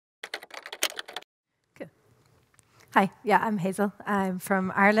Hi, yeah, I'm Hazel. I'm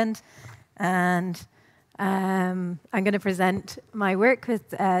from Ireland, and I'm going to present my work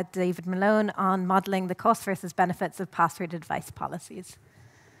with David Malone on modelling the cost versus benefits of password advice policies.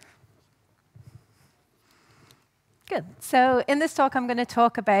 Good. So in this talk, I'm going to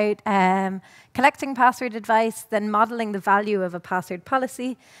talk about collecting password advice, then modeling the value of a password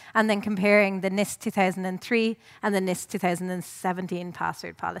policy, and then comparing the NIST 2003 and the NIST 2017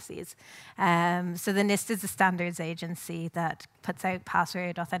 password policies. So the NIST is a standards agency that puts out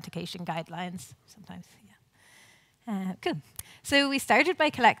password authentication guidelines sometimes. Cool. So we started by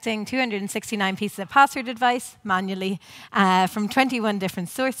collecting 269 pieces of password advice manually from 21 different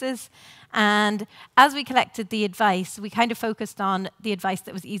sources. And as we collected the advice, we kind of focused on the advice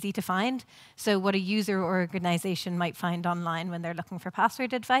that was easy to find. So what a user or organization might find online when they're looking for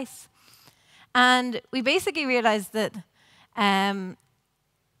password advice. And we basically realized that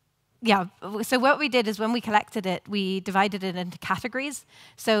so what we did is when we collected it, we divided it into categories.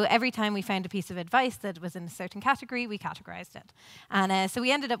 So every time we found a piece of advice that was in a certain category, we categorized it. And so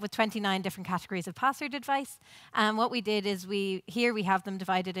we ended up with 29 different categories of password advice. And what we did is we have them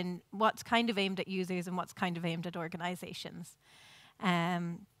divided in what's kind of aimed at users and what's kind of aimed at organizations.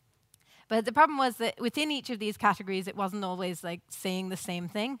 But the problem was that within each of these categories, it wasn't always like saying the same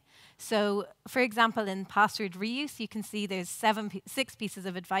thing. So for example, in password reuse, you can see there's 6 pieces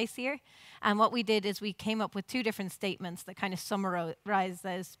of advice here. And what we did is we came up with 2 different statements that kind of summarize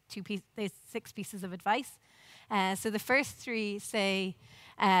those 6 pieces of advice. So the first 3 say,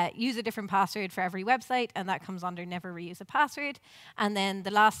 use a different password for every website, and that comes under never reuse a password. And then the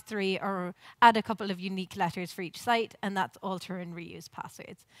last 3 are add a couple of unique letters for each site, and that's alter and reuse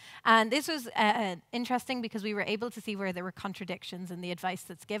passwords. And this was interesting because we were able to see where there were contradictions in the advice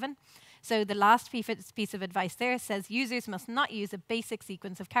that's given. So the last piece of advice there says users must not use a basic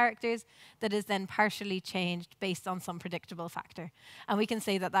sequence of characters that is then partially changed based on some predictable factor. And we can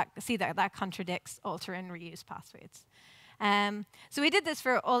say that contradicts alter and reuse passwords. So we did this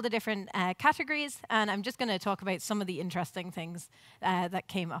for all the different categories, and I'm just going to talk about some of the interesting things that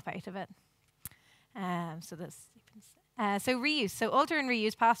came up out of it. So reuse. So alter and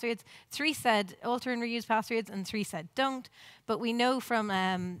reuse passwords. 3 said alter and reuse passwords, and 3 said don't. But we know from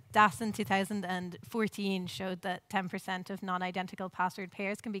DAS in 2014 showed that 10% of non-identical password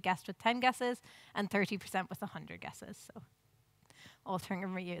pairs can be guessed with 10 guesses, and 30% with 100 guesses. So altering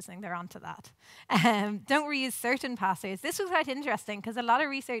and reusing, they're onto that. Don't reuse certain passwords. This was quite interesting because a lot of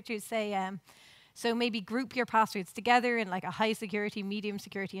researchers say, so maybe group your passwords together in like a high security, medium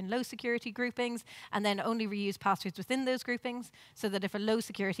security, and low security groupings, and then only reuse passwords within those groupings so that if a low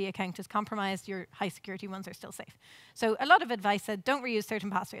security account is compromised, your high security ones are still safe. So a lot of advice said, don't reuse certain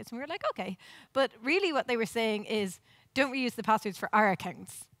passwords. And we were like, okay. But really what they were saying is, don't reuse the passwords for our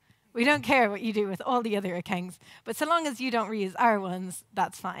accounts. We don't care what you do with all the other accounts, but so long as you don't reuse our ones,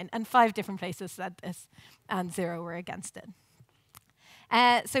 that's fine. And 5 different places said this, and 0 were against it.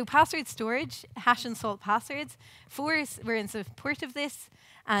 So password storage, hash and salt passwords, 4 were in support of this,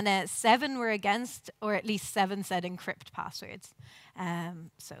 and 7 were against, or at least 7 said encrypt passwords.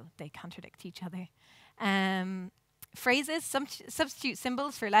 So they contradict each other. Phrases, substitute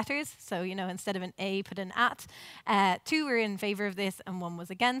symbols for letters. So, instead of an A, put an at. 2 were in favor of this, and 1 was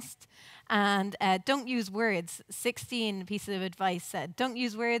against. And don't use words. 16 pieces of advice said, don't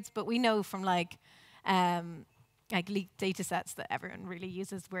use words, but we know from like leaked data sets that everyone really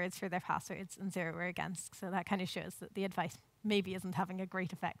uses words for their passwords, and 0 were against. So that kind of shows that the advice maybe isn't having a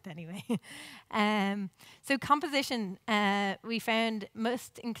great effect anyway. So composition, we found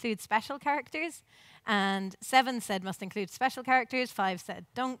must include special characters, and 7 said must include special characters, 5 said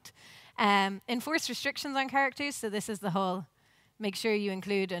don't. Enforce restrictions on characters, so this is the whole, make sure you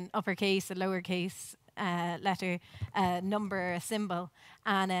include an uppercase, a lowercase letter, a number, a symbol,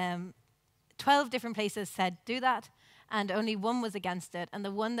 and 12 different places said do that, and only 1 was against it, and the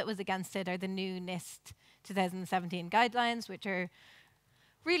one that was against it are the new NIST 2017 guidelines, which are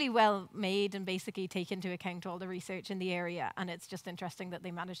really well made and basically take into account all the research in the area, and it's just interesting that they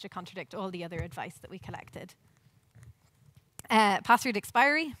managed to contradict all the other advice that we collected. Password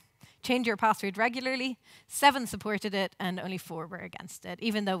expiry, change your password regularly. 7 supported it, and only 4 were against it,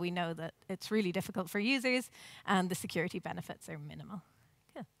 even though we know that it's really difficult for users and the security benefits are minimal.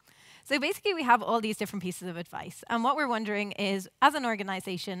 So basically, we have all these different pieces of advice. And what we're wondering is, as an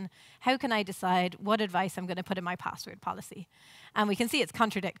organization, how can I decide what advice I'm going to put in my password policy? And we can see it's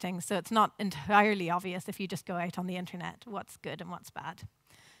contradicting, so it's not entirely obvious if you just go out on the internet what's good and what's bad.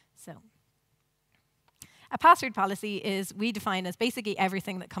 So a password policy is we define as basically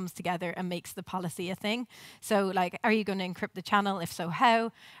everything that comes together and makes the policy a thing. So like, are you going to encrypt the channel? If so,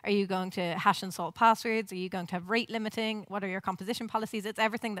 how? Are you going to hash and salt passwords? Are you going to have rate limiting? What are your composition policies? It's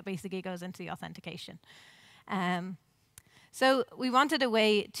everything that basically goes into the authentication. So we wanted a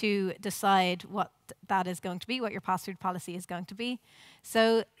way to decide what that is going to be, what your password policy is going to be.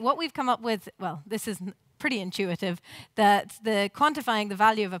 So what we've come up with, well, this is pretty intuitive, that quantifying the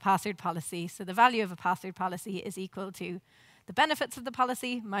value of a password policy, so the value of a password policy is equal to the benefits of the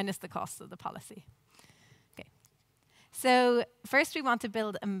policy minus the costs of the policy. Okay. So first we want to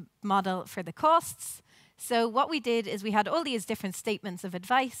build a model for the costs. So what we did is we had all these different statements of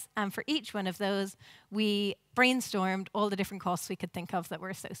advice, and for each one of those, we brainstormed all the different costs we could think of that were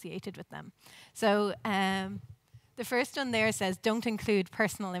associated with them. So the first one there says, don't include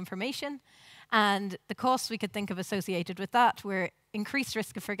personal information. And the costs we could think of associated with that were increased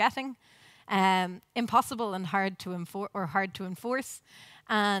risk of forgetting, impossible and hard to enforce,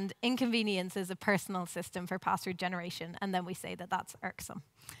 and inconvenience is a personal system for password generation. And then we say that that's irksome.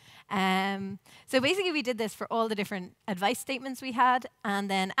 So basically, we did this for all the different advice statements we had, and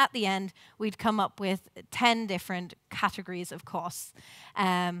then at the end, we'd come up with 10 different categories of costs.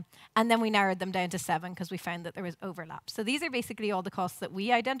 And then we narrowed them down to 7 because we found that there was overlap. So these are basically all the costs that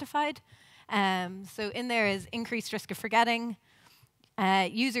we identified. So in there is increased risk of forgetting,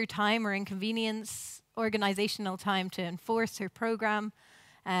 user time or inconvenience, organizational time to enforce or program,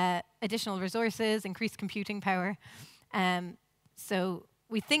 additional resources, increased computing power. So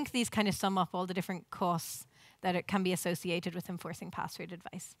we think these kind of sum up all the different costs that can be associated with enforcing password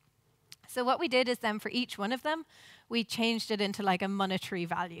advice. So what we did is then for each one of them, we changed it into like a monetary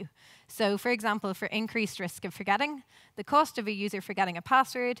value. So for example, for increased risk of forgetting, the cost of a user forgetting a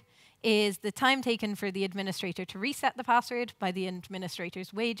password is the time taken for the administrator to reset the password by the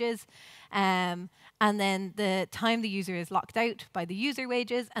administrator's wages, and then the time the user is locked out by the user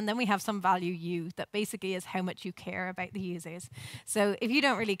wages, and then we have some value U that basically is how much you care about the users. So if you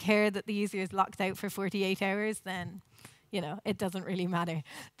don't really care that the user is locked out for 48 hours, then it doesn't really matter.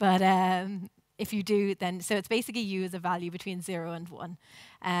 But if you do, then, so it's basically U as a value between 0 and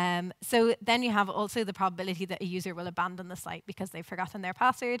 1. So then you have also the probability that a user will abandon the site because they've forgotten their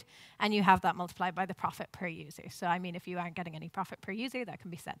password, and you have that multiplied by the profit per user. So I mean, if you aren't getting any profit per user, that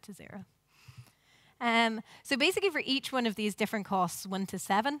can be set to 0. So basically for each one of these different costs, 1 to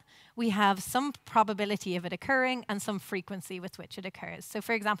 7, we have some probability of it occurring and some frequency with which it occurs. So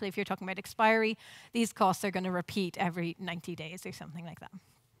for example, if you're talking about expiry, these costs are going to repeat every 90 days or something like that.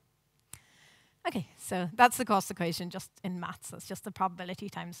 Okay, so that's the cost equation just in maths. That's just the probability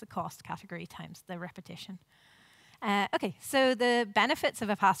times the cost category times the repetition. Okay, so the benefits of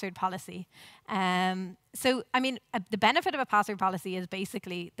a password policy. So, I mean, the benefit of a password policy is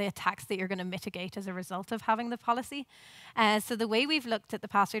basically the attacks that you're going to mitigate as a result of having the policy. So the way we've looked at the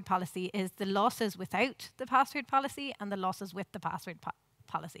password policy is the losses without the password policy and the losses with the password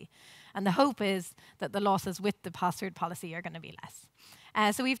policy. And the hope is that the losses with the password policy are going to be less.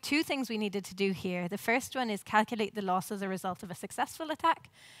 So we have 2 things we needed to do here. The first one is calculate the loss as a result of a successful attack,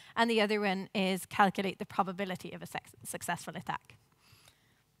 and the other one is calculate the probability of a successful attack.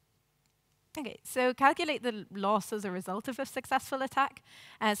 Okay, so calculate the loss as a result of a successful attack.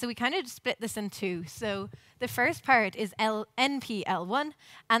 So we kind of split this in 2. So the first part is NPL1,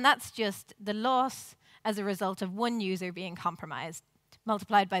 and that's just the loss as a result of one user being compromised,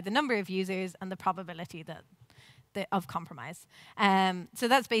 multiplied by the number of users and the probability of compromise. So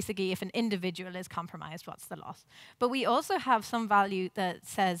that's basically if an individual is compromised, what's the loss? But we also have some value that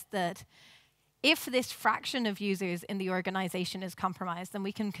says that if this fraction of users in the organization is compromised, then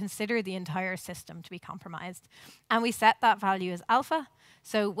we can consider the entire system to be compromised. And we set that value as alpha.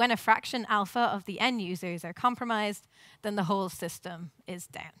 So when a fraction alpha of the n users are compromised, then the whole system is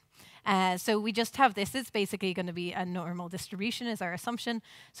down. So we just have this. It's basically going to be a normal distribution is our assumption.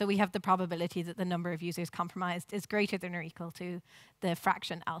 So we have the probability that the number of users compromised is greater than or equal to the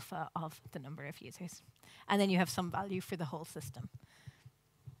fraction alpha of the number of users. And then you have some value for the whole system.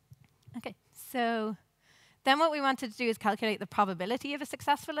 Okay, so then what we wanted to do is calculate the probability of a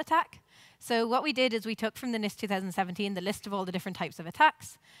successful attack. So what we did is we took from the NIST 2017 the list of all the different types of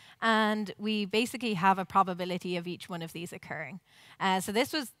attacks, and we basically have a probability of each one of these occurring. So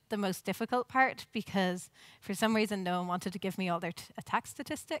this was the most difficult part because for some reason no one wanted to give me all their attack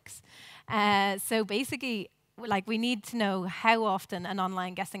statistics. So basically, we need to know how often an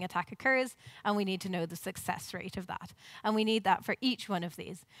online guessing attack occurs, and we need to know the success rate of that. And we need that for each one of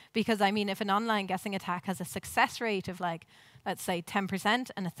these. Because, I mean, if an online guessing attack has a success rate of, let's say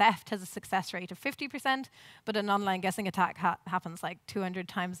 10%, and a theft has a success rate of 50%, but an online guessing attack happens 200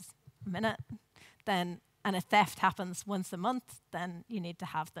 times a minute, then and a theft happens once a month, then you need to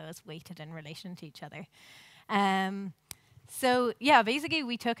have those weighted in relation to each other. So yeah, basically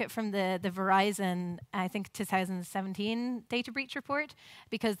we took it from the Verizon, I think 2017 data breach report,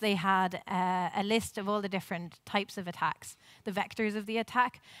 because they had a list of all the different types of attacks, the vectors of the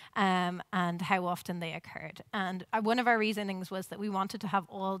attack, and how often they occurred. And one of our reasonings was that we wanted to have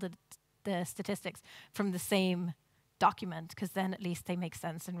all the statistics from the same document, because then at least they make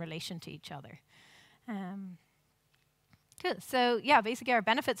sense in relation to each other. Cool. So yeah, basically our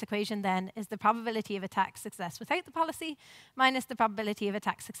benefits equation then is the probability of attack success without the policy minus the probability of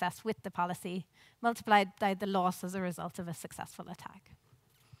attack success with the policy multiplied by the loss as a result of a successful attack.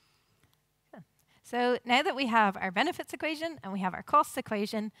 Cool. So now that we have our benefits equation and we have our costs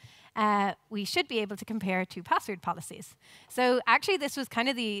equation, we should be able to compare two password policies. So actually this was kind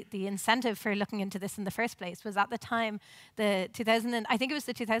of the incentive for looking into this in the first place, was at the time I think it was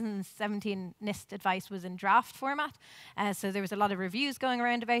the 2017 NIST advice was in draft format, so there was a lot of reviews going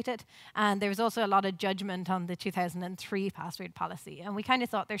around about it, and there was also a lot of judgment on the 2003 password policy, and we kind of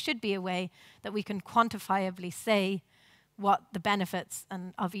thought there should be a way that we can quantifiably say what the benefits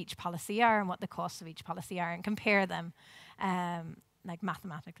of each policy are and what the costs of each policy are and compare them like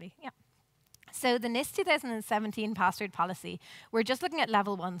mathematically. Yeah. So the NIST 2017 password policy, we're just looking at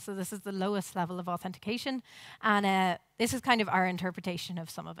level 1, so this is the lowest level of authentication, and this is kind of our interpretation of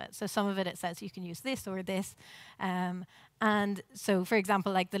some of it. So some of it says you can use this or this, and so for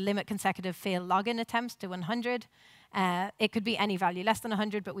example, like the limit consecutive failed login attempts to 100, it could be any value less than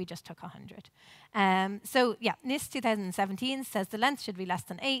 100, but we just took 100. So yeah, NIST 2017 says the length should be less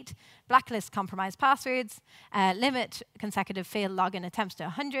than 8, blacklist compromised passwords, limit consecutive failed login attempts to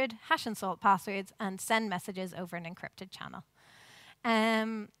 100, hash and salt passwords, and send messages over an encrypted channel.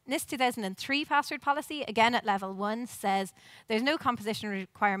 NIST 2003 password policy, again at level 1, says there's no composition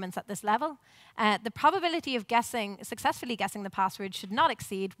requirements at this level. The probability of successfully guessing the password should not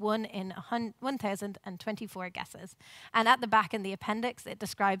exceed 1 in 1,024 guesses. And at the back in the appendix, it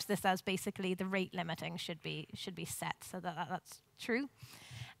describes this as basically the rate limiting should be set, so that's true.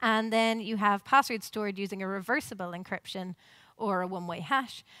 And then you have passwords stored using a reversible encryption or a one-way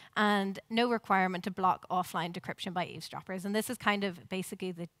hash, and no requirement to block offline decryption by eavesdroppers. And this is kind of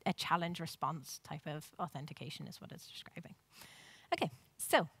basically a challenge response type of authentication is what it's describing. Okay,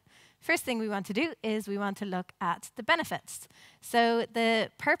 so first thing we want to do is we want to look at the benefits. So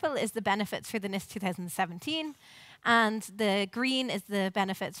the purple is the benefits for the NIST 2017, and the green is the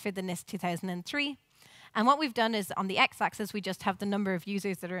benefits for the NIST 2003. And what we've done is on the x-axis, we just have the number of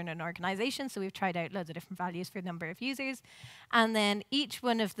users that are in an organization. So we've tried out loads of different values for the number of users. And then each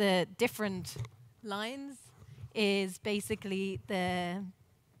one of the different lines is basically the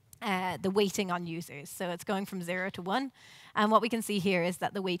weighting on users. So it's going from 0 to 1. And what we can see here is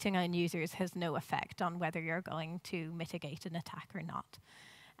that the weighting on users has no effect on whether you're going to mitigate an attack or not.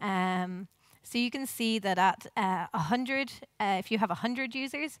 So you can see that at 100, if you have 100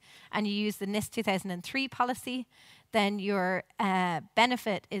 users and you use the NIST 2003 policy, then your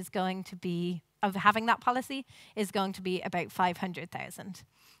benefit is going to be, of having that policy, is going to be about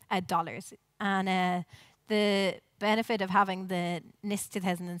 $500,000. And the benefit of having the NIST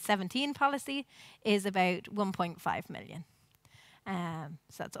 2017 policy is about 1.5 million.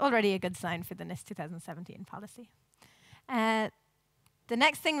 So that's already a good sign for the NIST 2017 policy. The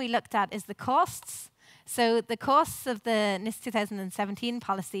next thing we looked at is the costs. So the costs of the NIST 2017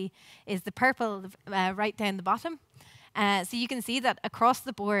 policy is the purple right down the bottom. So you can see that across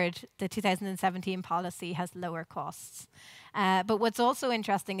the board, the 2017 policy has lower costs. But what's also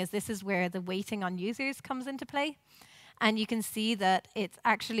interesting is this is where the weighting on users comes into play. And you can see that it's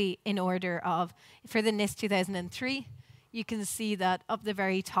actually in order of, for the NIST 2003, you can see that up the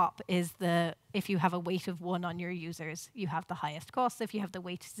very top is if you have a weight of 1 on your users, you have the highest cost. If you have the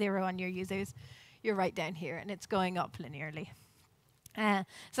weight 0 on your users, you're right down here, and it's going up linearly. So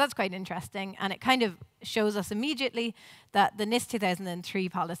that's quite interesting, and it kind of shows us immediately that the NIST 2003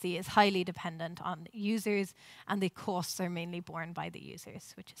 policy is highly dependent on users, and the costs are mainly borne by the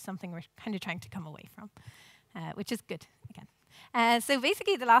users, which is something we're kind of trying to come away from, which is good, again. So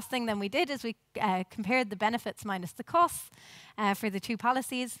basically, the last thing then we did is we compared the benefits minus the costs for the two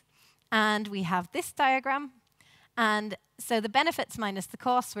policies. And we have this diagram. And so the benefits minus the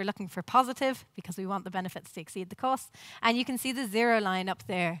costs, we're looking for positive because we want the benefits to exceed the costs. And you can see the 0 line up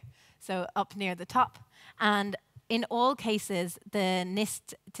there, so up near the top. And in all cases, the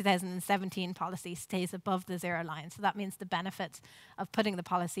NIST 2017 policy stays above the 0 line. So that means the benefits of putting the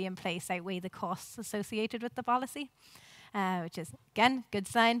policy in place outweigh the costs associated with the policy. which is, again, good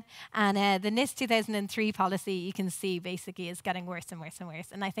sign. And the NIST 2003 policy, you can see, basically is getting worse and worse and worse.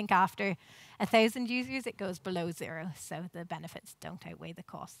 And I think after 1,000 users, it goes below 0. So the benefits don't outweigh the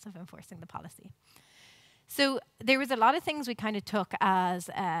costs of enforcing the policy. So there was a lot of things we kind of took as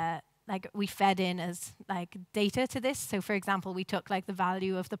like we fed in as like data to this. So for example, we took like the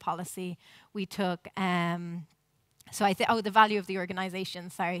value of the policy. We took the value of the organization.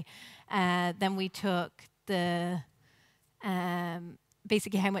 Sorry. Then we took the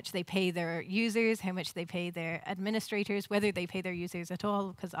basically how much they pay their users, how much they pay their administrators, whether they pay their users at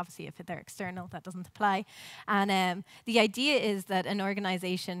all, because obviously if they're external, that doesn't apply. And the idea is that an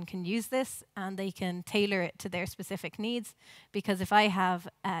organization can use this and they can tailor it to their specific needs, because if I have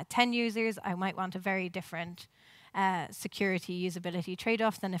 10 users, I might want a very different security usability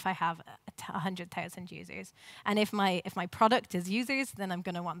trade-off than if I have 100,000 users. And if my product is users, then I'm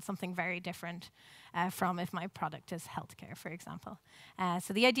going to want something very different from if my product is healthcare, for example.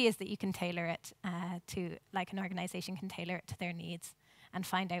 So the idea is that you can tailor it to, like an organization can tailor it to their needs and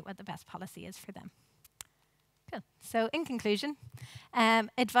find out what the best policy is for them. Cool. So in conclusion,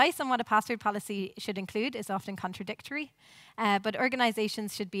 advice on what a password policy should include is often contradictory, but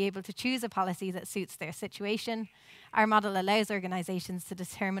organizations should be able to choose a policy that suits their situation. Our model allows organizations to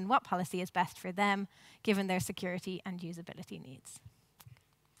determine what policy is best for them, given their security and usability needs.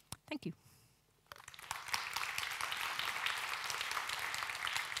 Thank you.